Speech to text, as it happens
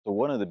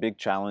one of the big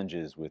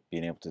challenges with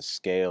being able to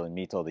scale and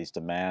meet all these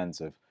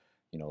demands of,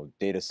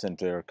 data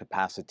center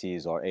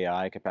capacities or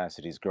AI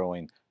capacities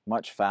growing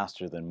much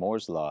faster than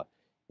Moore's law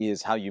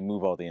is how you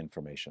move all the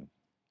information,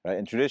 right?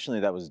 And traditionally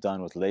that was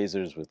done with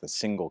lasers with a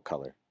single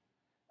color.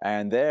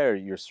 And there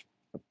you're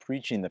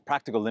preaching the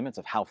practical limits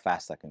of how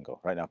fast that can go.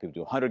 Right now people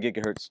do 100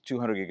 gigahertz,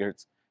 200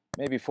 gigahertz,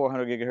 maybe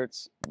 400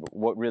 gigahertz.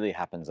 What really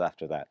happens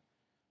after that?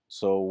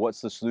 So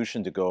what's the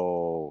solution to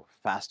go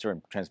faster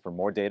and transfer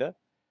more data?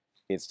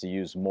 It's to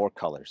use more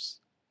colors.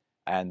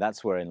 And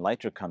that's where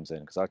Enlightra comes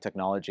in, because our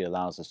technology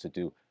allows us to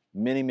do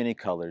many, many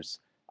colors,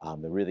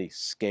 the really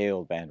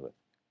scaled bandwidth.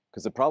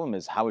 Because the problem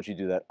is, how would you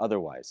do that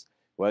otherwise?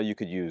 Well, you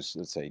could use,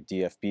 let's say,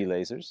 DFB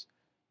lasers,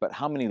 but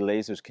how many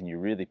lasers can you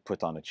really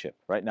put on a chip?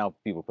 Right now,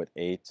 people put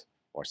 8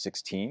 or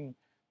 16,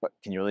 but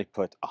can you really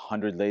put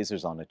 100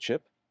 lasers on a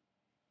chip?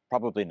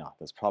 Probably not.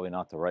 That's probably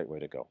not the right way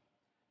to go.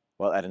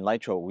 Well, at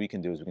Enlightra, what we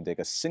can do is we can take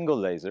a single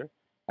laser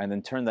and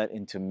then turn that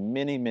into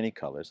many, many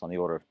colors on the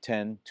order of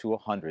 10 to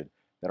 100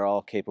 that are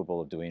all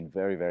capable of doing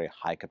very, very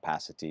high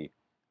capacity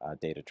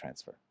data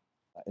transfer.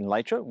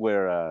 Enlightra,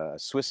 we're a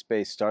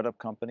Swiss-based startup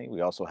company. We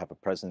also have a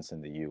presence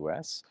in the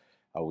US.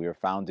 We were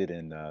founded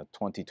in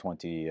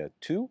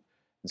 2022.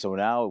 And so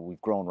now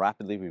we've grown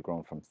rapidly. We've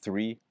grown from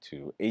 3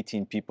 to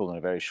 18 people in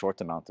a very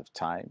short amount of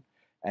time.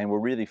 And we're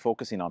really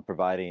focusing on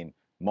providing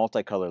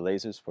multicolor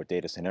lasers for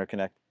data center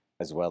interconnect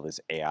as well as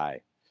AI.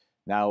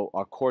 Now,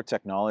 our core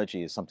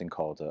technology is something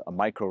called a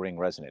micro ring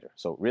resonator.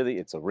 So really,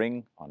 it's a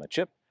ring on a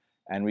chip,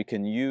 and we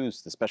can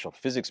use the special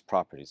physics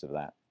properties of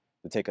that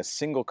to take a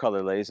single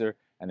color laser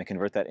and then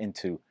convert that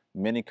into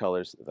many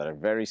colors that are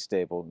very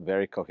stable,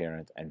 very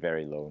coherent, and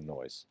very low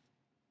noise.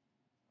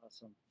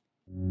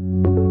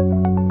 Awesome.